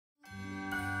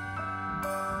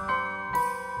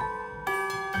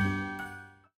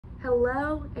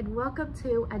and welcome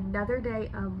to another day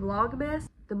of Vlogmas.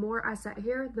 The more I sit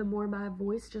here, the more my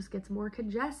voice just gets more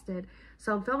congested.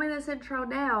 So I'm filming this intro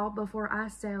now before I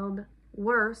sound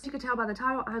worse. As you can tell by the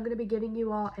title, I'm going to be giving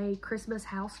you all a Christmas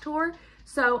house tour.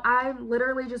 So I'm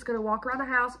literally just going to walk around the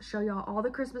house, show y'all all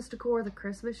the Christmas decor, the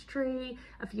Christmas tree,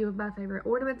 a few of my favorite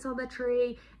ornaments on the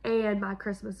tree, and my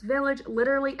Christmas village,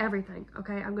 literally everything,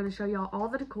 okay? I'm going to show y'all all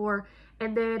the decor.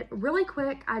 And then really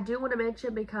quick, I do want to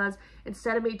mention, because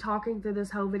instead of me talking through this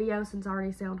whole video, since I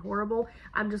already sound horrible,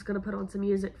 I'm just going to put on some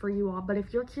music for you all. But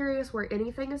if you're curious where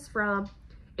anything is from,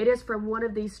 it is from one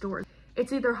of these stores.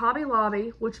 It's either Hobby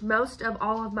Lobby, which most of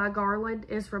all of my garland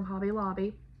is from Hobby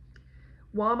Lobby,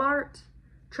 Walmart,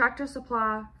 Tractor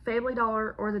Supply, Family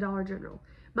Dollar, or the Dollar General.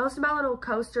 Most of my little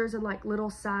coasters and like little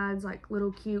signs, like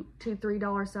little cute $2,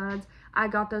 $3 signs, I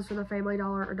got those from the Family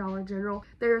Dollar or Dollar General.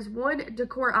 There's one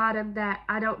decor item that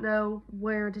I don't know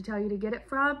where to tell you to get it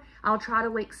from. I'll try to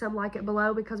link some like it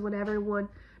below, because when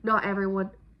not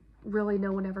everyone, really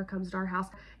no one ever comes to our house.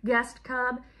 Guests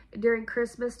come during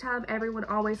Christmas time, everyone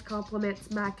always compliments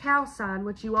my cow sign,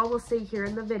 which you all will see here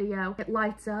in the video. It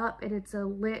lights up and it's a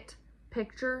lit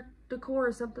picture decor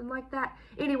or something like that.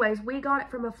 Anyways, we got it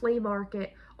from a flea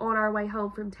market on our way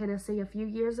home from Tennessee a few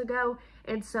years ago,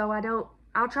 and so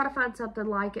I'll try to find something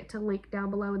like it to link down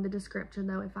below in the description,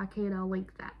 though. If I can, I'll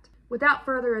link that. Without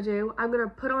further ado, I'm gonna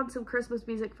put on some Christmas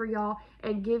music for y'all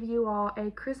and give you all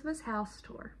a Christmas house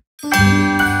tour.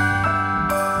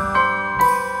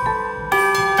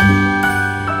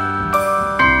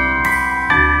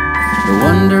 The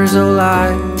wonders of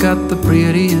life got the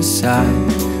prettiest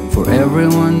side for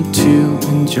everyone to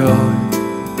enjoy.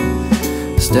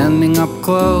 Standing up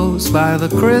close by the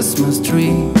Christmas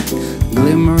tree,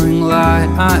 glimmering light,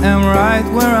 I am right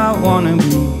where I wanna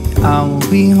be. I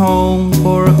will be home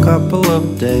for a couple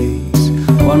of days,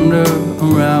 wander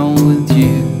around with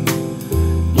you.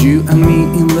 You and me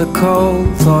in the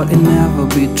cold, thought it'd never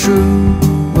be true.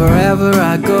 Wherever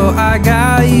I go, I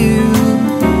got you.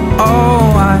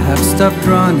 Oh, I have stopped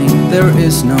running, there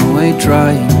is no way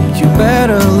trying. You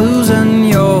better loosen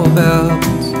your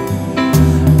belts.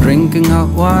 Drinking hot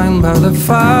wine by the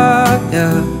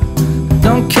fire,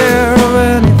 don't care of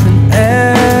anything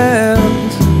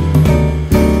else.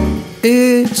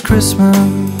 It's Christmas,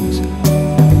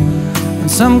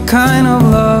 and some kind of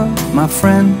love, my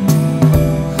friend.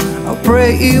 I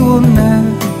pray it will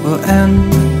never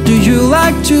end. Do you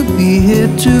like to be here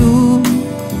too?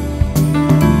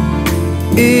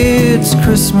 It's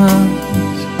Christmas,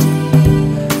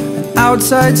 and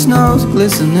outside snow's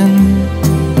glistening.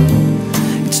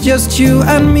 It's just you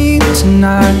and me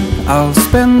tonight. I'll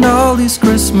spend all this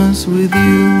Christmas with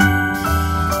you.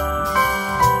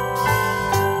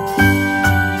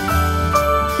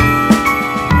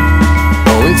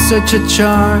 Oh, it's such a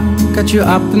charm, got you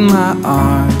up in my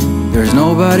arm. There's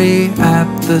nobody at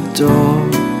the door.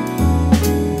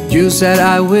 You said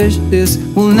I wish this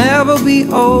will never be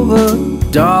over.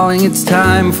 Darling, it's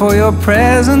time for your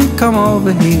present, come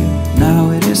over here. Now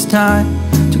it is time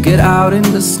to get out in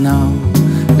the snow,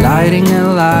 lighting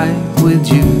a light with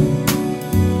you.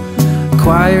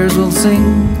 Choirs will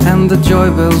sing and the joy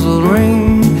bells will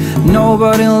ring.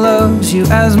 Nobody loves you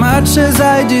as much as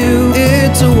I do.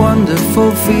 It's a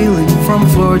wonderful feeling from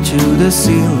floor to the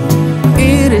ceiling.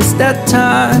 It is that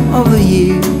time of the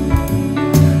year,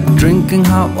 drinking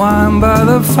hot wine by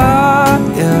the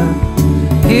fire.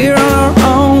 Here on our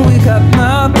own, we got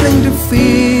nothing to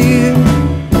fear.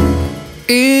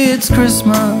 It's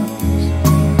Christmas,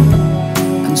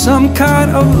 and some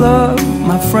kind of love,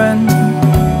 my friend.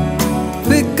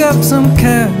 Pick up some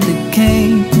candy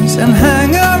canes and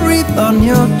hang a wreath on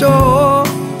your door.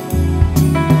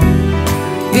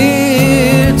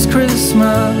 It's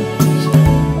Christmas,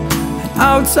 and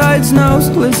outside snow's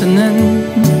glistening.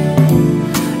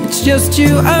 It's just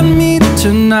you and me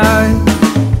tonight.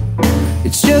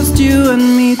 It's just you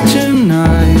and me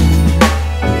tonight.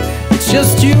 It's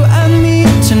just you and me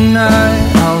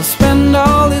tonight. I'll spend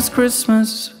all this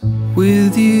Christmas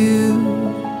with you.